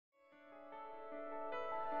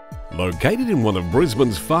Located in one of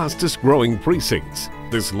Brisbane's fastest growing precincts,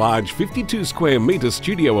 this large 52 square metre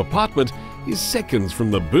studio apartment is seconds from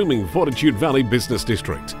the booming Fortitude Valley business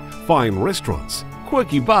district, fine restaurants,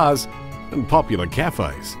 quirky bars and popular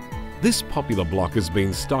cafes. This popular block has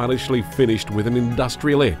been stylishly finished with an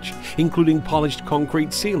industrial edge, including polished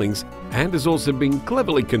concrete ceilings, and has also been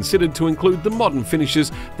cleverly considered to include the modern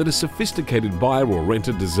finishes that a sophisticated buyer or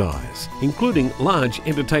renter desires, including large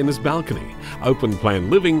entertainer's balcony, open-plan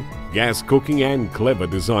living, gas cooking and clever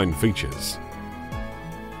design features.